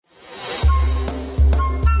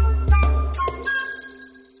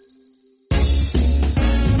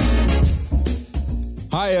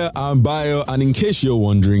Hiya, I'm Bayo, and in case you're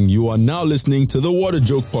wondering, you are now listening to the What a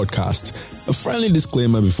Joke podcast. A friendly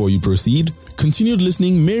disclaimer before you proceed. Continued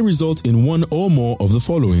listening may result in one or more of the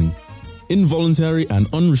following: involuntary and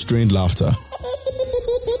unrestrained laughter,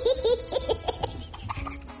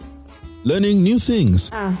 learning new things,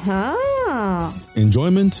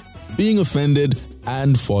 enjoyment, being offended,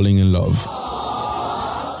 and falling in love.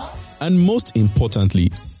 And most importantly,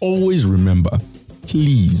 always remember,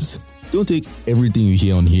 please don't take everything you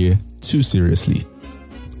hear on here too seriously.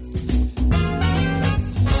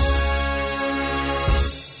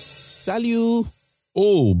 Salut!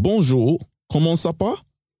 Oh, bonjour. Comment ça va?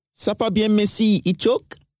 Ça va bien, merci,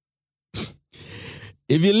 Ichok?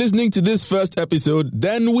 If you're listening to this first episode,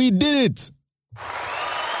 then we did it!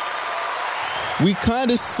 We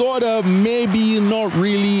kind of, sort of, maybe not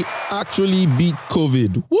really actually beat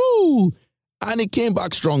COVID. Woo! And it came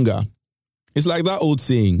back stronger. It's like that old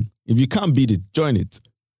saying, if you can't beat it, join it.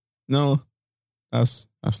 No, that's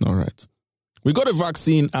not right. We got a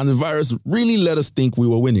vaccine and the virus really let us think we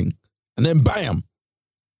were winning. And then bam,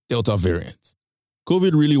 Delta variant.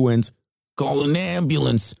 COVID really went, call an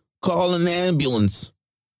ambulance.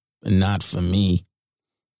 But not for me.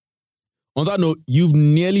 On that note, you've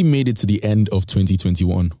nearly made it to the end of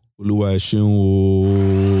 2021.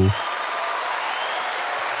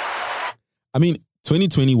 I mean,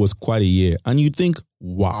 2020 was quite a year, and you'd think,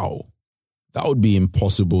 wow, that would be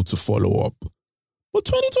impossible to follow up. But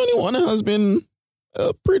 2021 has been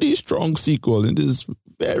a pretty strong sequel in this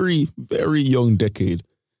very, very young decade.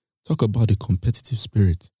 Talk about a competitive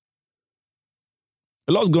spirit.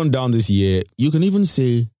 A lot's gone down this year. You can even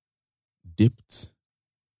say dipped.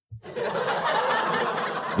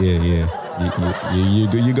 Yeah.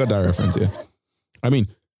 You got that reference, yeah. I mean,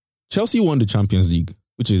 Chelsea won the Champions League,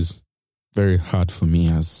 which is very hard for me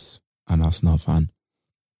as an Arsenal fan.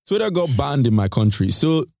 Twitter got banned in my country.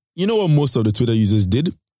 So, you know what most of the Twitter users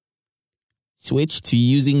did? Switch to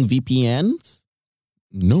using VPNs?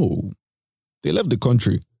 No. They left the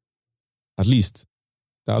country. At least,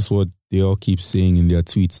 that's what they all keep saying in their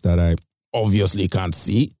tweets that I obviously can't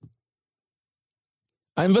see.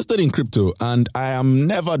 I invested in crypto and I am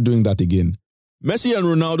never doing that again. Messi and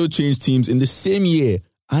Ronaldo changed teams in the same year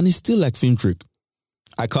and it's still like film trick.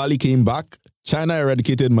 Akali came back, China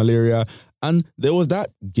eradicated malaria, and there was that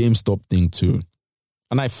GameStop thing too.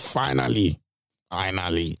 And I finally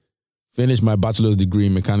finished my bachelor's degree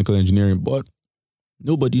in mechanical engineering, but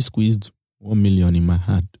nobody squeezed 1 million in my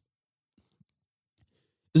hand.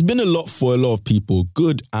 It's been a lot for a lot of people,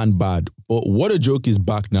 good and bad, but What a Joke is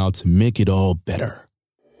back now to make it all better.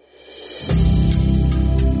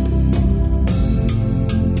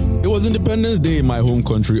 It was Independence Day in my home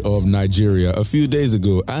country of Nigeria a few days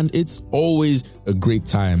ago, and it's always a great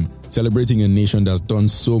time celebrating a nation that's done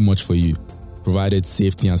so much for you, provided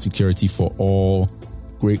safety and security for all,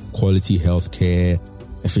 great quality healthcare,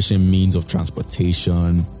 efficient means of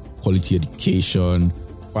transportation, quality education,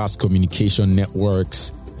 fast communication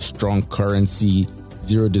networks, strong currency,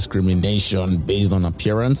 zero discrimination based on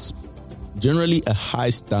appearance, generally a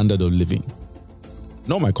high standard of living.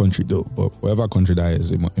 Not my country though, but whatever country that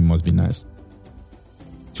is, it must be nice.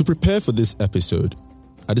 To prepare for this episode,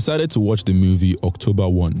 I decided to watch the movie October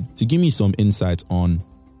 1 to give me some insights on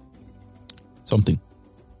something.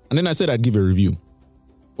 And then I said I'd give a review,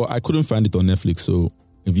 but I couldn't find it on Netflix, so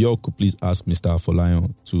if y'all could please ask Mr.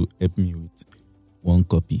 Afolayan to help me with one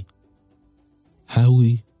copy. How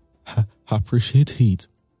we appreciate it.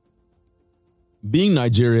 Being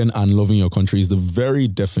Nigerian and loving your country is the very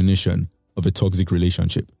definition of a toxic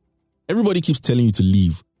relationship. Everybody keeps telling you to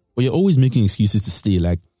leave, but you're always making excuses to stay,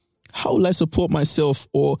 like, how will I support myself?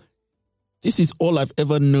 Or, this is all I've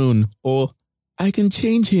ever known. Or, I can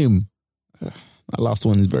change him. That last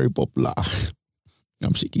one is very popular.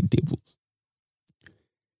 I'm shaking tables.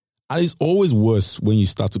 And it's always worse when you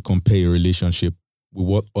start to compare your relationship with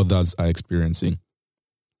what others are experiencing.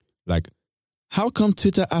 Like, how come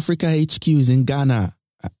Twitter Africa HQ is in Ghana?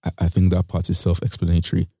 I think that part is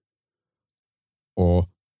self-explanatory. Or,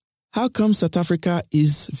 how come South Africa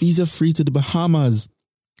is visa-free to the Bahamas?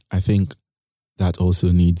 I think that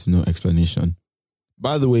also needs no explanation.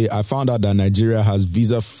 By the way, I found out that Nigeria has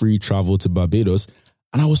visa-free travel to Barbados,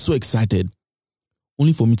 and I was so excited,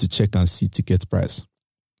 only for me to check and see ticket price.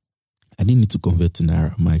 I didn't need to convert to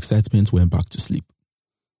Naira. My excitement went back to sleep.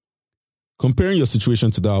 Comparing your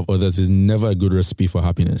situation to that of others is never a good recipe for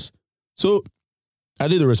happiness. So, I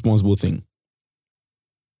did the responsible thing.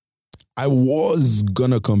 I was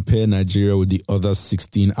gonna compare Nigeria with the other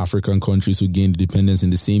 16 African countries who gained independence in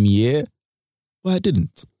the same year, but I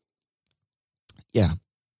didn't. Yeah,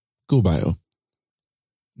 go Bayo.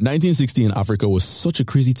 1960 in Africa was such a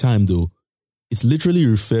crazy time though. It's literally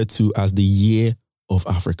referred to as the year of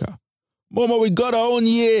Africa. Mama, we got our own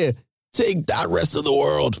year. Take that, rest of the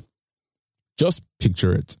world. Just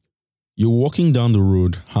picture it. You're walking down the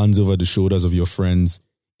road, hands over the shoulders of your friends,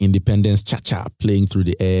 Independence cha-cha playing through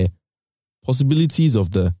the air. Possibilities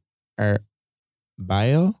of the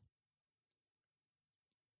Bayo?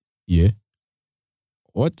 Yeah.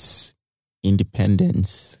 What's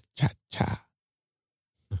Independence cha-cha?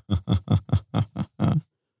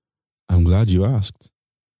 I'm glad you asked.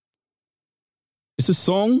 It's a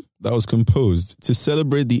song that was composed to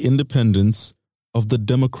celebrate the independence of the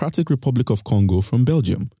Democratic Republic of Congo from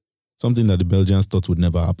Belgium, something that the Belgians thought would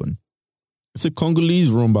never happen. It's a Congolese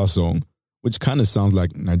rumba song, which kind of sounds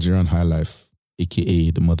like Nigerian high life,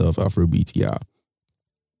 aka the mother of Afrobeat, yeah.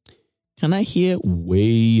 Can I hear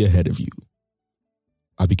way ahead of you?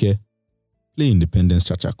 Abike, play Independence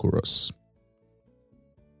Cha-Cha chorus.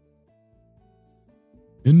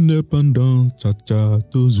 Independence Cha-Cha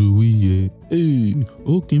tozuiye, hey,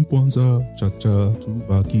 Okimponza Cha-Cha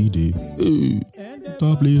tubakide, hey,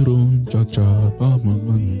 tableron Cha-Cha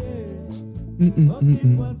pamamani.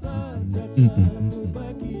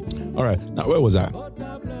 All right, now where was I?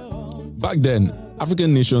 Back then,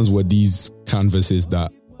 African nations were these canvases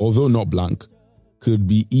that, although not blank, could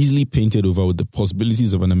be easily painted over with the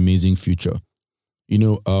possibilities of an amazing future. You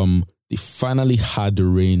know, they finally had the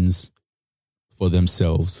reins for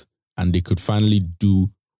themselves and they could finally do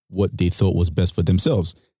what they thought was best for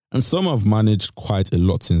themselves. And some have managed quite a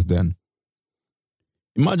lot since then.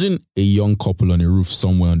 Imagine a young couple on a roof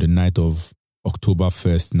somewhere on the night of October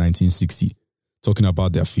 1st, 1960, talking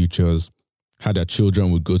about their futures, how their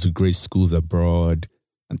children would go to great schools abroad,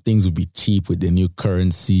 and things would be cheap with the new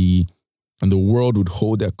currency, and the world would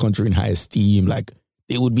hold their country in high esteem, like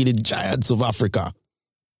they would be the giants of Africa.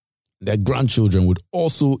 Their grandchildren would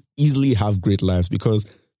also easily have great lives because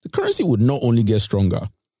the currency would not only get stronger,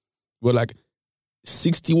 but like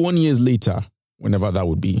 61 years later, whenever that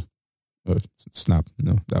would be,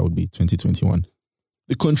 that would be 2021,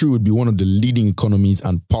 the country would be one of the leading economies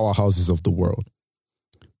and powerhouses of the world.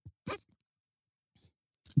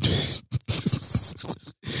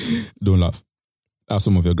 Don't laugh. Ask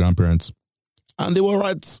some of your grandparents. And they were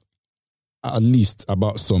right, at least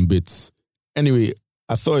about some bits. Anyway,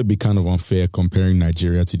 I thought it'd be kind of unfair comparing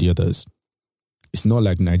Nigeria to the others. It's not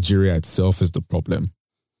like Nigeria itself is the problem.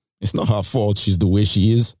 It's not her fault she's the way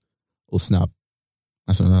she is. Oh, snap.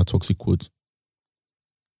 That's another toxic quote.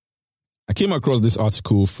 I came across this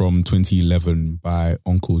article from 2011 by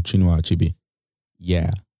Uncle Chinua Achebe.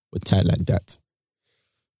 Yeah, but tight like that.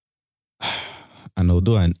 And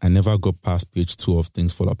although I never got past page 2 of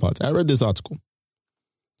Things Fall Apart, I read this article.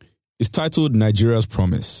 It's titled Nigeria's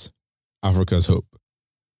Promise, Africa's Hope.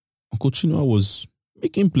 Uncle Chinua was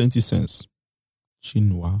making plenty sense.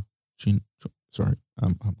 Sorry,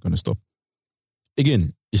 I'm going to stop.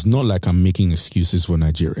 Again, it's not like I'm making excuses for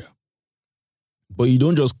Nigeria. But you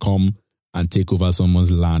don't just come and take over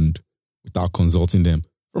someone's land without consulting them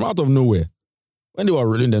from out of nowhere when they were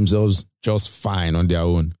ruling themselves just fine on their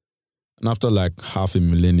own. And after like half a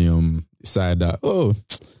millennium, decide that, oh,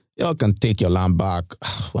 y'all can take your land back.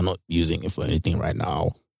 We're not using it for anything right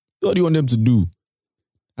now. What do you want them to do?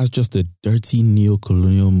 That's just a dirty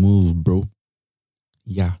neo-colonial move, bro.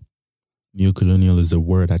 Yeah, neo-colonial is a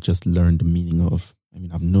word I just learned the meaning of. I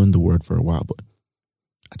mean, I've known the word for a while, but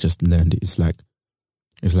I just learned it. It's like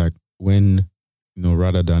when,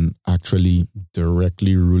 rather than actually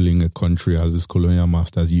directly ruling a country as this colonial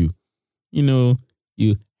masters, you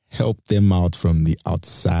help them out from the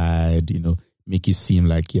outside, make it seem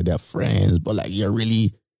like you're their friends, but like you're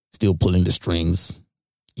really still pulling the strings.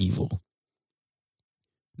 Evil.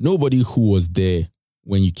 Nobody who was there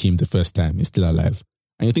when you came the first time is still alive.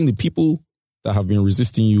 And you think the people that have been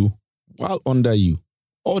resisting you while under you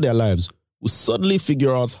all their lives will suddenly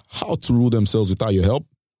figure out how to rule themselves without your help?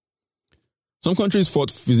 Some countries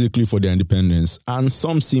fought physically for their independence, and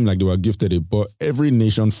some seem like they were gifted it, but every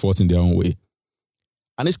nation fought in their own way.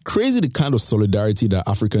 And it's crazy the kind of solidarity that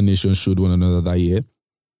African nations showed one another that year.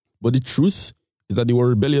 But the truth is that they were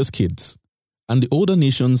rebellious kids, and the older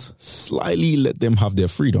nations slyly let them have their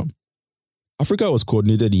freedom. Africa was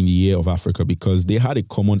coordinated in the Year of Africa because they had a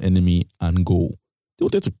common enemy and goal. They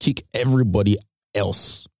wanted to kick everybody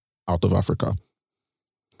else out of Africa.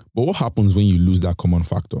 But what happens when you lose that common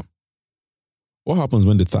factor? What happens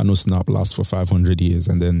when the Thanos snap lasts for 500 years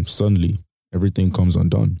and then suddenly everything comes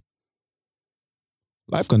undone?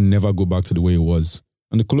 Life can never go back to the way it was.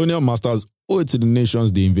 And the colonial masters owe it to the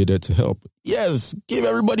nations they invaded to help. Yes, give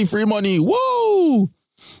everybody free money. Whoa!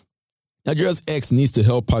 Nigeria's ex needs to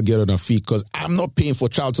help her get on her feet because I'm not paying for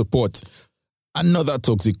child support. Another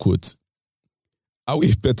toxic quote. Are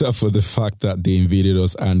we better for the fact that they invaded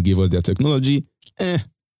us and gave us their technology?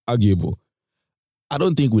 Arguable. I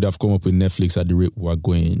don't think we'd have come up with Netflix at the rate we're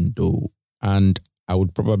going, though. And I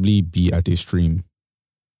would probably be at a stream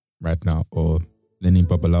right now or learning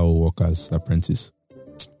Babalawo workers apprentice.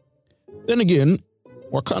 Then again,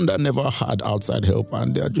 Wakanda never had outside help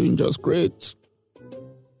and they're doing just great.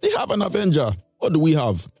 They have an Avenger. What do we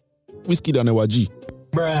have? Whiskey and Ewaji.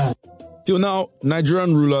 Bruh. Till now,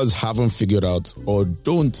 Nigerian rulers haven't figured out or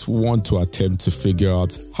don't want to attempt to figure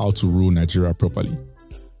out how to rule Nigeria properly.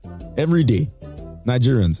 Every day,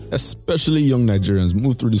 Nigerians, especially young Nigerians,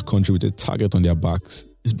 move through this country with a target on their backs.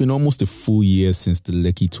 It's been almost a full year since the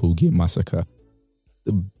Lekki Tollgate massacre.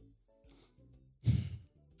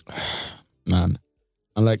 Man,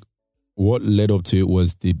 and like, what led up to it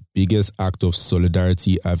was the biggest act of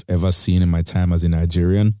solidarity I've ever seen in my time as a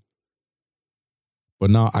Nigerian. But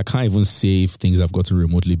now I can't even say if things have gotten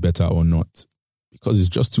remotely better or not because it's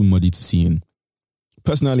just too muddy to see in.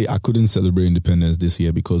 Personally, I couldn't celebrate independence this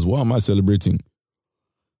year because what am I celebrating?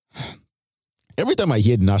 Every time I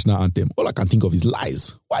hear the national anthem, all I can think of is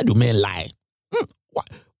lies. Why do men lie? Why?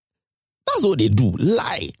 That's what they do,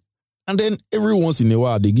 lie. And then every once in a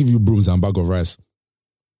while, they give you brooms and bag of rice.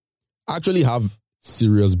 I actually have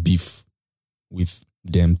serious beef with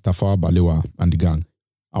them, Tafawa Balewa and the gang.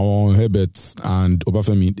 Our Herbert and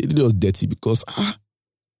Obafemi, they did us dirty because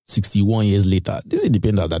 61 years later, this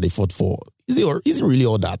independence that they fought for, is it really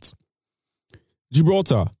all that?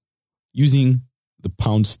 Gibraltar, using the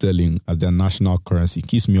pound sterling as their national currency,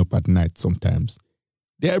 keeps me up at night sometimes.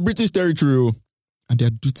 They are British territory and they are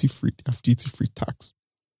duty-free. They have duty-free tax.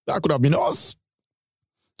 That could have been us.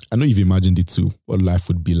 I know you've imagined it too, what life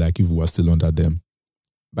would be like if we were still under them.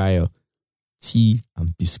 Bayo, tea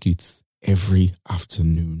and biscuits every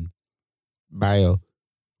afternoon. Bayo,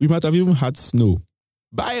 we might have even had snow.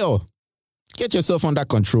 Bayo, get yourself under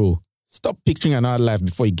control. Stop picturing another life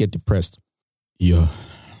before you get depressed. You're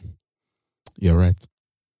right.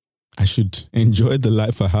 I should enjoy the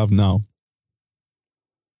life I have now.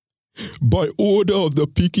 By order of the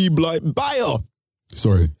Peaky Blind Bayo.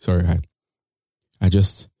 Sorry. I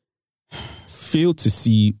just fail to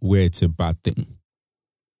see where it's a bad thing.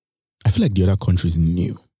 I feel like the other countries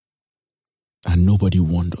knew and nobody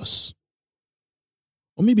warned us.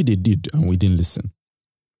 Or maybe they did and we didn't listen.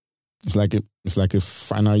 It's like a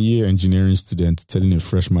final year engineering student telling a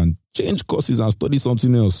freshman, change courses and study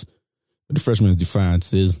something else. But the freshman is defiant,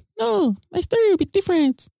 says, no, my story will be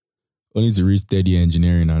different. Only to reach third year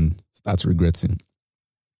engineering and start regretting.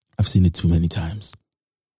 I've seen it too many times.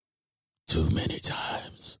 Too many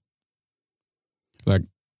times. Like,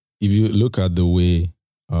 if you look at the way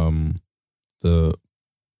the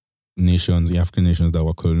African nations that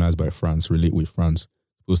were colonized by France relate with France,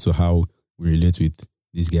 opposed to how we relate with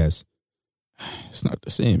these guys, it's not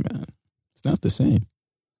the same, man. It's not the same.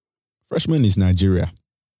 Freshman is Nigeria.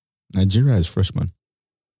 Nigeria is freshman.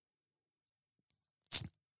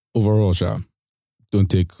 Overall, don't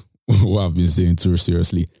take what I've been saying too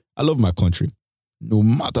seriously. I love my country, no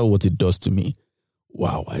matter what it does to me.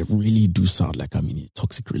 Wow, I really do sound like I'm in a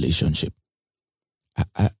toxic relationship.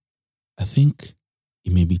 I think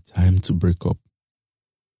it may be time to break up.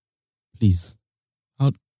 Please,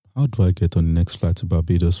 how do I get on the next flight to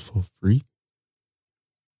Barbados for free?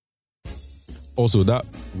 Also, that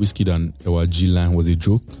Whiskey and Ewaji line was a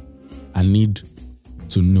joke. I need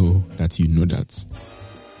to know that you know that.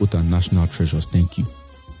 Both are national treasures, thank you.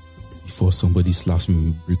 Before somebody slaps me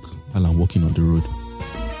with a brick while I'm walking on the road.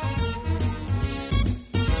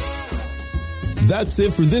 That's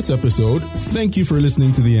it for this episode. Thank you for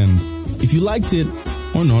listening to the end. If you liked it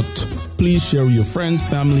or not, please share with your friends,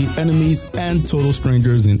 family, enemies, and total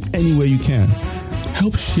strangers in any way you can.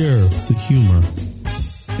 Help share the humor.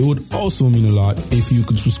 It would also mean a lot if you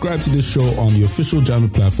could subscribe to this show on the official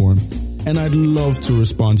Jamit platform. And I'd love to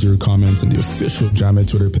respond to your comments on the official Jamit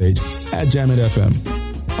Twitter page at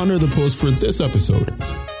JamitFM under the post for this episode.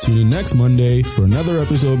 Tune in next Monday for another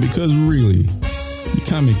episode because really, you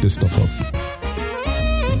can't make this stuff up.